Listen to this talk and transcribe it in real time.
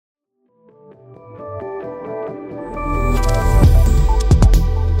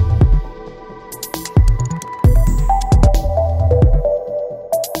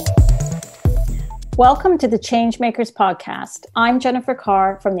Welcome to the Changemakers podcast. I'm Jennifer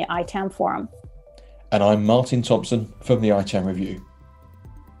Carr from the ITAM Forum. And I'm Martin Thompson from the ITAM Review.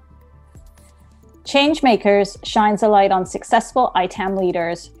 Changemakers shines a light on successful ITAM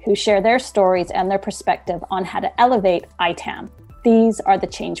leaders who share their stories and their perspective on how to elevate ITAM. These are the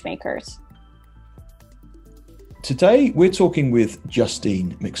Changemakers. Today, we're talking with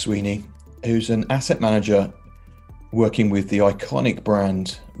Justine McSweeney, who's an asset manager working with the iconic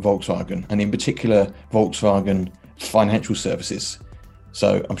brand Volkswagen, and in particular, Volkswagen Financial Services.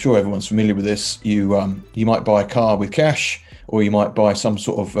 So I'm sure everyone's familiar with this. You might buy a car with cash, or you might buy some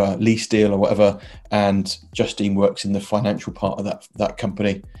sort of lease deal or whatever, and Justine works in the financial part of that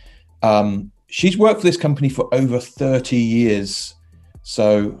company. She's worked for this company for over 30 years,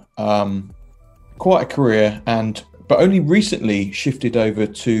 so quite a career, but only recently shifted over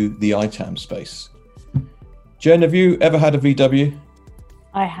to the ITAM space. Jen, have you ever had a VW?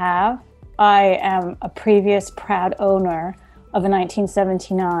 I have. I am a previous proud owner of a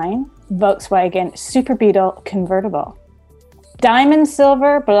 1979 Volkswagen Super Beetle convertible. Diamond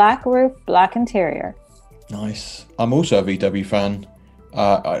silver, black roof, black interior. Nice. I'm also a VW fan.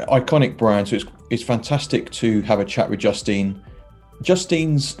 Iconic brand, so it's fantastic to have a chat with Justine.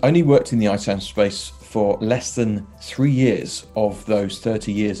 Justine's only worked in the ITAM space for less than 3 years of those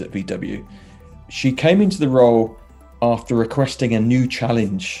 30 years at VW. She came into the role after requesting a new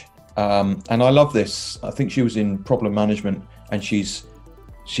challenge, and I love this. I think she was in problem management, and she's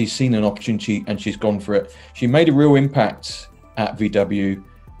seen an opportunity and she's gone for it. She made a real impact at VW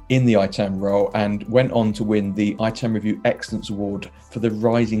in the ITAM role and went on to win the ITAM Review Excellence Award for the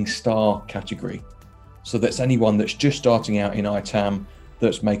Rising Star category. So that's anyone that's just starting out in ITAM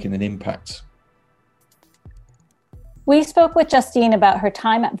that's making an impact. We spoke with Justine about her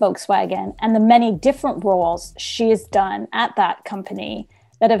time at Volkswagen and the many different roles she has done at that company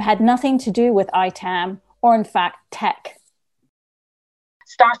that have had nothing to do with ITAM or, in fact, tech.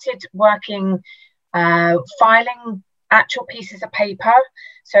 Started working, filing actual pieces of paper.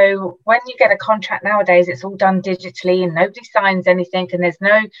 So when you get a contract nowadays, it's all done digitally and nobody signs anything and there's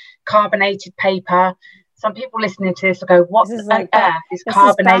no carbonated paper. Some people listening to this will go, what on earth is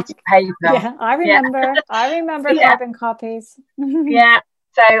carbonated paper? Yeah, I remember. Yeah. I remember carbon copies. Yeah.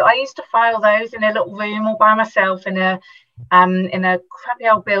 So I used to file those in a little room all by myself in a crappy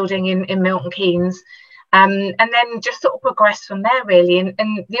old building in Milton Keynes. And then just sort of progressed from there, really.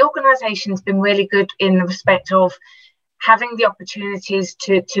 And the organisation's been really good in the respect of having the opportunities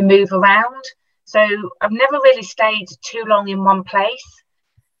to move around. So I've never really stayed too long in one place.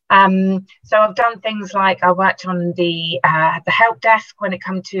 So I've done things like I worked on the help desk when it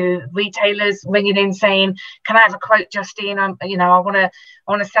comes to retailers ringing in saying, "Can I have a quote, Justine? I want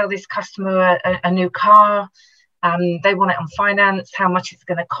to sell this customer a new car. They want it on finance. How much it's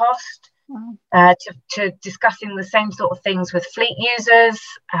going to cost?" Wow. To discussing the same sort of things with fleet users.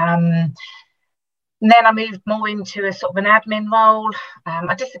 And then I moved more into a sort of an admin role.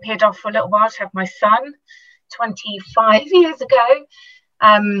 I disappeared off for a little while to have my son 25 years ago.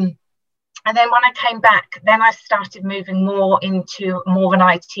 And then when I came back, then I started moving more into more of an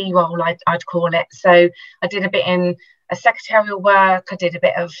IT role, I'd call it. So I did a bit in secretarial work. I did a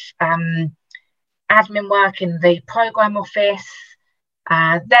bit of admin work in the program office.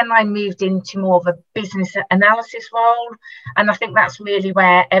 Then I moved into more of a business analysis role. And I think that's really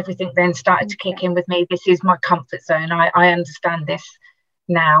where everything then started to kick in with me. This is my comfort zone. I understand this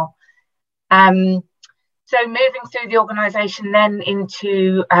now. So moving through the organisation then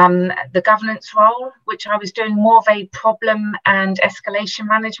into the governance role, which I was doing more of a problem and escalation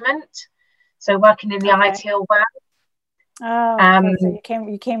management. So working in the ITIL world. Oh, so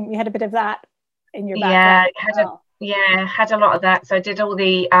you had a bit of that in your background. Had a lot of that. So I did all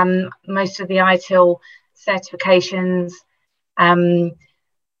the most of the ITIL certifications. Like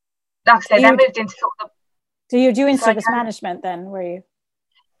I say, then moved into sort of. So you're doing service management then, were you?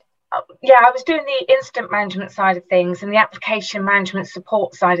 Yeah, I was doing the incident management side of things and the application management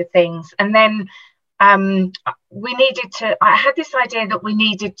support side of things. And then I had this idea that we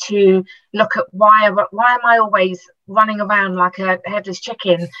needed to look at why am I always running around like a headless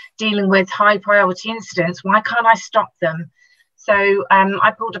chicken dealing with high priority incidents? Why can't I stop them? So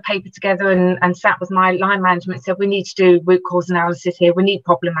I pulled a paper together and sat with my line management and said, we need to do root cause analysis here. We need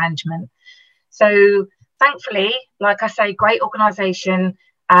problem management. So thankfully, like I say, great organisation.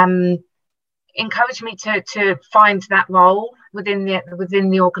 Encouraged me to find that role within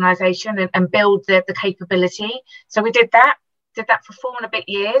the organisation and build the capability. So we did that for 4 and a bit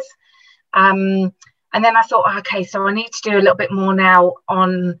years. And then I thought, okay, so I need to do a little bit more now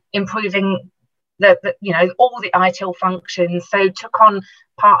on improving all the ITIL functions. So took on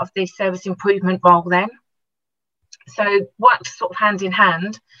part of the service improvement role then. So worked sort of hand in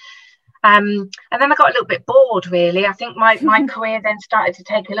hand. And then I got a little bit bored, really. I think my career then started to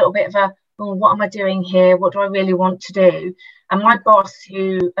take a little bit of a, oh, what am I doing here? What do I really want to do? And my boss,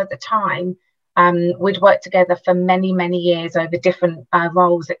 who at the time, we'd worked together for many, many years over different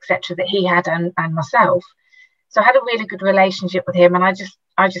roles, etc., that he had and myself. So I had a really good relationship with him. And I just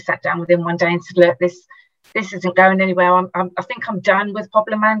sat down with him one day and said, look, this isn't going anywhere. I think I'm done with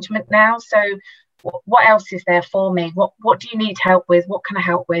problem management now. So what else is there for me? What do you need help with? What can I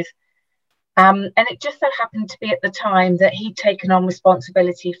help with? And it just so happened to be at the time that he'd taken on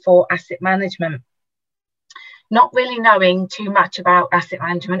responsibility for asset management. Not really knowing too much about asset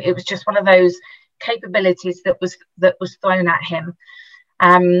management, it was just one of those capabilities that was thrown at him.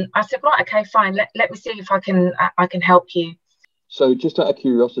 I said, right, okay, fine. Let me see if I can help you. So, just out of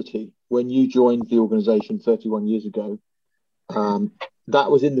curiosity, when you joined the organisation 31 years ago,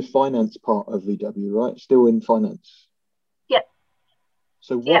 that was in the finance part of VW, right? Still in finance. Yep.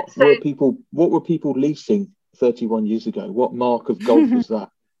 So what were people leasing 31 years ago? What mark of Golf was that?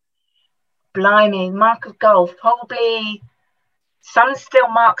 Blimey, mark of Golf, probably some still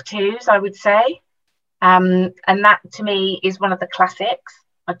Mark IIs, I would say. And that to me is one of the classics.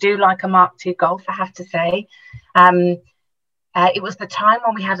 I do like a Mark II Golf, I have to say. It was the time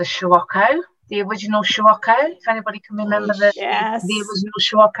when we had a Scirocco, the original Scirocco, if anybody can remember the original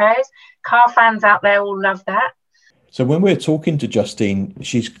Sciroccos. Car fans out there all love that. So when we're talking to Justine,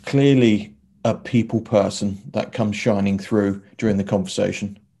 she's clearly a people person that comes shining through during the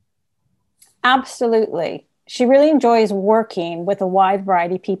conversation. Absolutely. She really enjoys working with a wide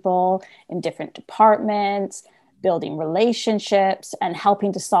variety of people in different departments, building relationships and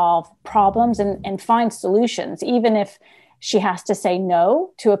helping to solve problems and find solutions. Even if she has to say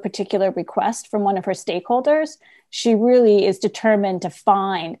no to a particular request from one of her stakeholders, she really is determined to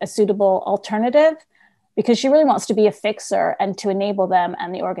find a suitable alternative because she really wants to be a fixer and to enable them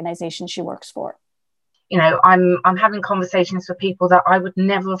and the organization she works for. You know, I'm having conversations with people that I would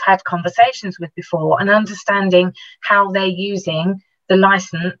never have had conversations with before, and understanding how they're using the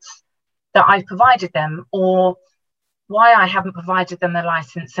license that I've provided them, or why I haven't provided them the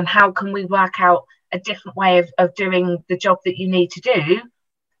license, and how can we work out a different way of doing the job that you need to do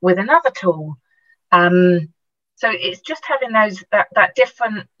with another tool. So it's just having that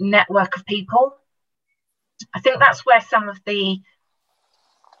different network of people. I think that's where some of the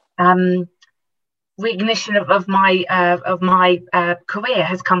reignition of my career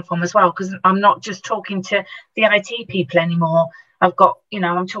has come from as well, because I'm not just talking to the IT people anymore. I've got,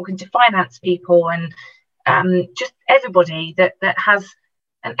 I'm talking to finance people and just everybody that has,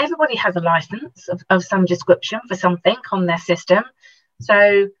 and everybody has a license of some description for something on their system.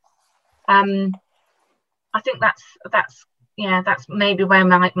 So I think that's maybe where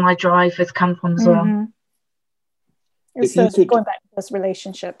my drive has come from as well. It's going back to those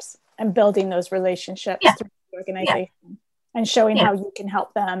relationships and building those relationships through the organization and showing how you can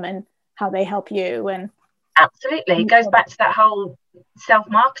help them and how they help you. And absolutely, it goes back to that whole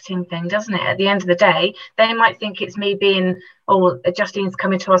self-marketing thing, doesn't it? At the end of the day, they might think it's me being, Justine's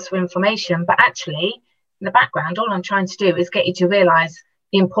coming to us for information, but actually in the background, all I'm trying to do is get you to realize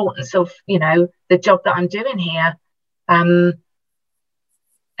the importance of, the job that I'm doing here. And,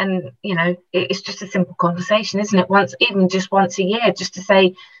 it's just a simple conversation, isn't it? Even just once a year, just to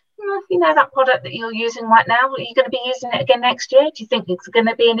say, that product that you're using right now, are you going to be using it again next year? Do you think it's going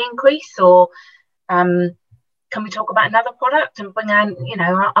to be an increase, or can we talk about another product and bring in,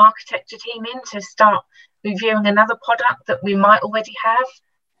 our architecture team in to start reviewing another product that we might already have?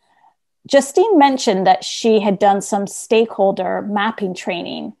 Justine mentioned that she had done some stakeholder mapping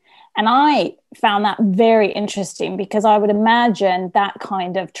training. And I found that very interesting because I would imagine that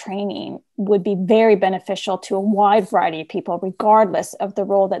kind of training would be very beneficial to a wide variety of people, regardless of the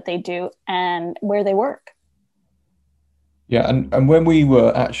role that they do and where they work. Yeah, and when we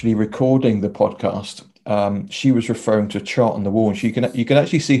were actually recording the podcast, she was referring to a chart on the wall, and you can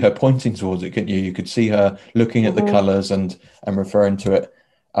actually see her pointing towards it, couldn't you? You could see her looking at the colours and referring to it.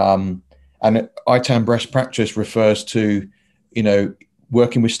 And ITAM best practice refers to,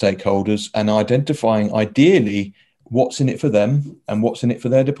 working with stakeholders and identifying ideally what's in it for them and what's in it for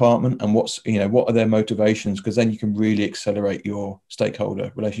their department and what are their motivations, because then you can really accelerate your stakeholder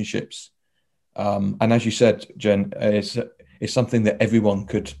relationships. And as you said, Jen, it's something that everyone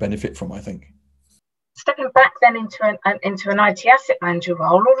could benefit from, I think. Stepping back then into an IT asset manager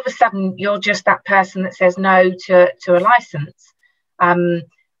role, all of a sudden you're just that person that says no to a license.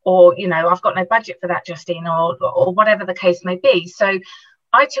 Or, I've got no budget for that, Justine, or whatever the case may be. So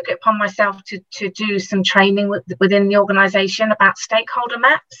I took it upon myself to do some training within the organisation about stakeholder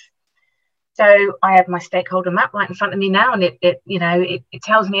maps. So I have my stakeholder map right in front of me now, and it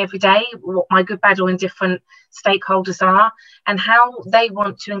tells me every day what my good, bad, or indifferent stakeholders are, and how they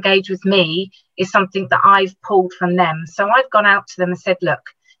want to engage with me is something that I've pulled from them. So I've gone out to them and said, look,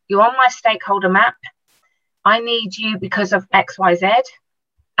 you're on my stakeholder map. I need you because of X, Y, Z,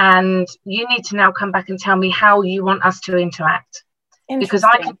 and you need to now come back and tell me how you want us to interact. Because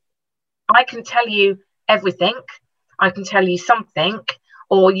I can tell you everything, I can tell you something,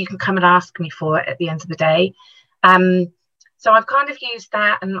 or you can come and ask me for it at the end of the day. So I've kind of used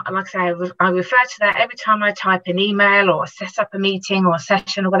that, and like I say, I refer to that every time I type an email or set up a meeting or a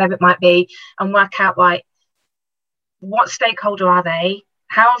session or whatever it might be, and work out, right, what stakeholder are they?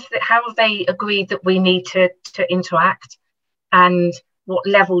 How have they agreed that we need to interact, and what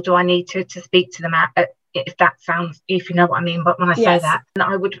level do I need to speak to them at? If you know what I mean, but when I say that, and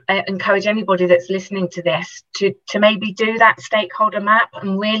I would encourage anybody that's listening to this to maybe do that stakeholder map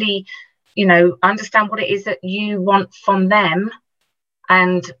and really, understand what it is that you want from them,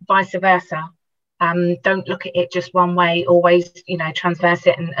 and vice versa. Don't look at it just one way. Always, transverse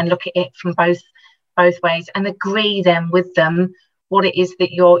it and look at it from both ways, and agree then with them what it is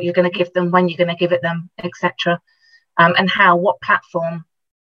that you're going to give them, when you're going to give it them, etc. And what platform.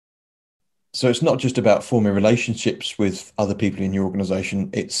 So it's not just about forming relationships with other people in your organization.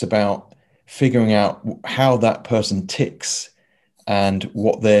 It's about figuring out how that person ticks and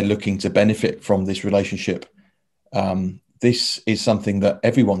what they're looking to benefit from this relationship. This is something that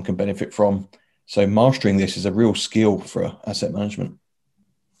everyone can benefit from. So mastering this is a real skill for asset management.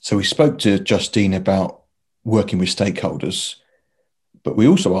 So we spoke to Justine about working with stakeholders, but we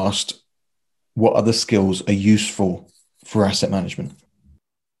also asked what other skills are useful for asset management.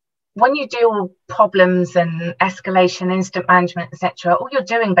 When you deal with problems and escalation, incident management, etc., all you're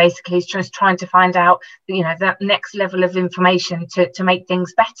doing basically is just trying to find out, that next level of information to make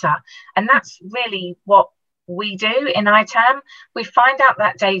things better. And that's really what we do in ITAM. We find out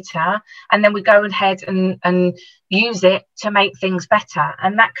that data, and then we go ahead and use it to make things better.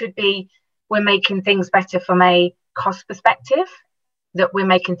 And that could be, we're making things better from a cost perspective, that we're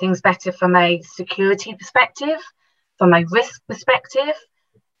making things better from a security perspective, from a risk perspective,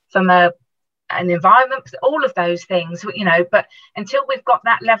 from an environment, all of those things, but until we've got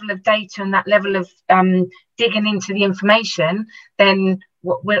that level of data and that level of digging into the information, then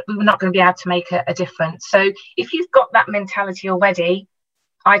we're not going to be able to make a difference. So if you've got that mentality already,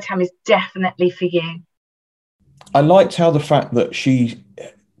 ITAM is definitely for you. I liked how the fact that she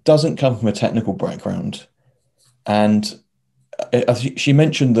doesn't come from a technical background, and she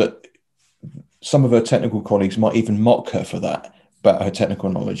mentioned that some of her technical colleagues might even mock her for that, about her technical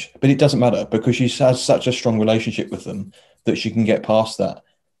knowledge, but it doesn't matter because she has such a strong relationship with them that she can get past that.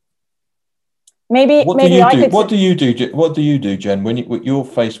 What do you do, Jen, when you're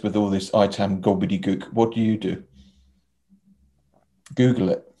faced with all this ITAM gobbledygook? What do you do? Google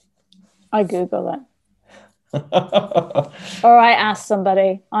it. I Google it. Or I ask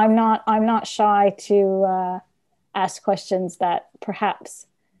somebody. I'm not shy to ask questions that perhaps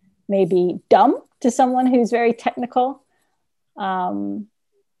may be dumb to someone who's very technical. But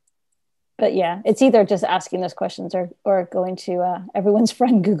yeah, it's either just asking those questions or going to everyone's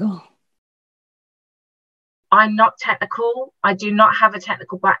friend Google. I'm not technical. I do not have a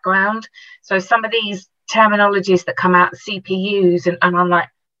technical background. So some of these terminologies that come out, CPUs, and I'm like,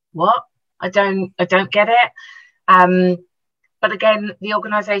 what? I don't get it. But again, the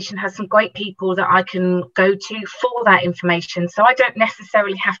organisation has some great people that I can go to for that information. So I don't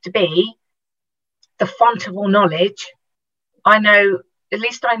necessarily have to be the font of all knowledge. I know, at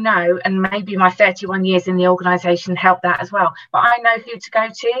least I know, and maybe my 31 years in the organisation helped that as well, but I know who to go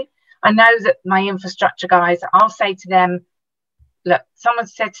to. I know that my infrastructure guys, I'll say to them, look, someone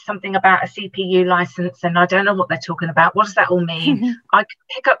said something about a CPU license and I don't know what they're talking about. What does that all mean? I can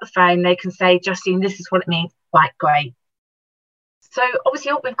pick up the phone, they can say, Justine, this is what it means. Right, great. So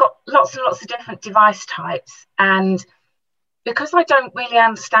obviously we've got lots and lots of different device types, and because I don't really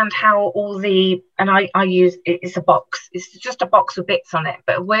understand how all the, and I use, it's a box, it's just a box with bits on it,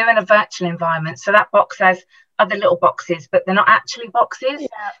 but we're in a virtual environment. So that box has other little boxes, but they're not actually boxes.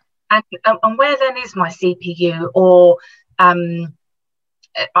 Yeah. And where then is my CPU? Or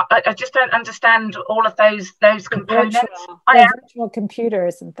I just don't understand all of those components. Virtual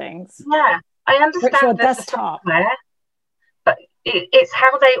computers and things. Yeah, I understand virtual desktop. The software, but it's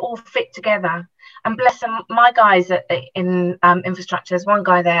how they all fit together. And bless them, my guys in infrastructure, there's one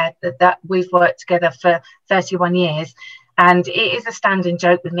guy there that we've worked together for 31 years. And it is a standing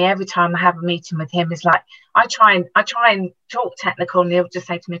joke with me every time I have a meeting with him. It's like I try and talk technical, and he'll just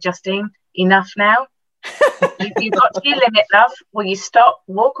say to me, Justine, enough now. You've got to your limit, love. Will you stop,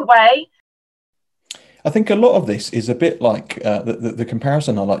 walk away? I think a lot of this is a bit like the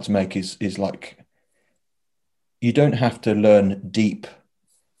comparison I like to make is like, you don't have to learn deep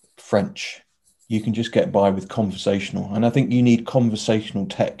French. You can just get by with conversational. And I think you need conversational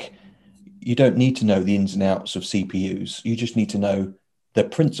tech. You don't need to know the ins and outs of CPUs. You just need to know the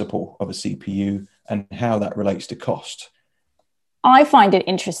principle of a CPU and how that relates to cost. I find it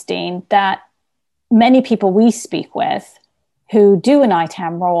interesting that many people we speak with who do an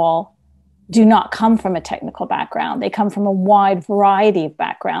ITAM role do not come from a technical background. They come from a wide variety of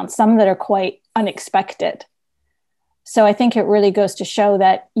backgrounds, some that are quite unexpected. So I think it really goes to show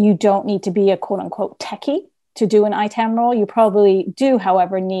that you don't need to be a quote unquote techie to do an ITAM role. You probably do,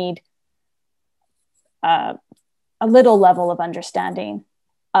 however, need a little level of understanding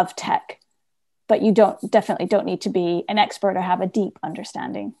of tech, but you definitely don't need to be an expert or have a deep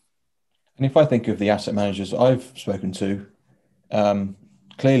understanding. And if I think of the asset managers I've spoken to,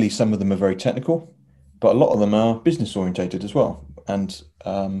 clearly some of them are very technical, but a lot of them are business orientated as well. And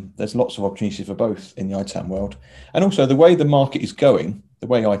there's lots of opportunities for both in the ITAM world. And also the way the market is going, the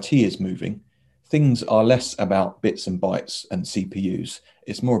way IT is moving, things are less about bits and bytes and CPUs.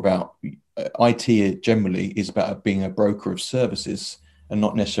 It's more about IT generally is about being a broker of services and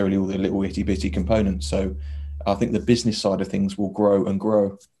not necessarily all the little itty bitty components. So I think the business side of things will grow and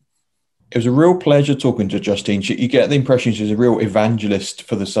grow. It was a real pleasure talking to Justine. You get the impression she's a real evangelist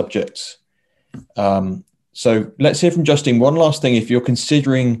for the subjects. So let's hear from Justine. One last thing, if you're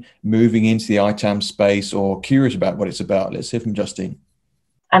considering moving into the ITAM space or curious about what it's about, let's hear from Justine.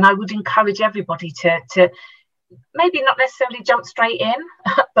 And I would encourage everybody to maybe not necessarily jump straight in,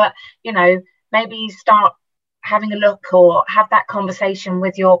 but, maybe start having a look or have that conversation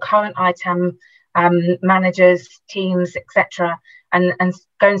with your current ITAM managers, teams, etc., and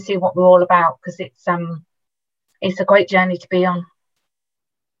go and see what we're all about, because it's a great journey to be on.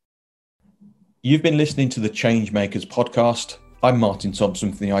 You've been listening to the Changemakers podcast. I'm Martin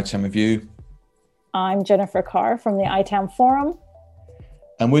Thompson from the ITAM Review. I'm Jennifer Carr from the ITAM Forum.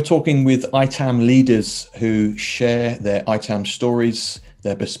 And we're talking with ITAM leaders who share their ITAM stories,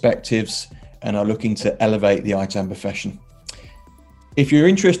 their perspectives, and are looking to elevate the ITAM profession. If you're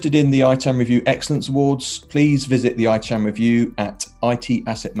interested in the ITAM Review Excellence Awards, please visit the ITAM Review at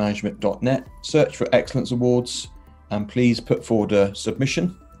itassetmanagement.net, search for Excellence Awards, and please put forward a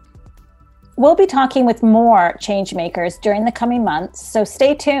submission. We'll be talking with more change makers during the coming months, so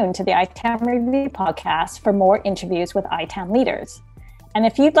stay tuned to the ITAM Review podcast for more interviews with ITAM leaders. And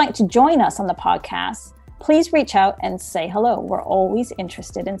if you'd like to join us on the podcast, please reach out and say hello. We're always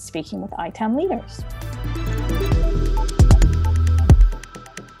interested in speaking with ITAM leaders.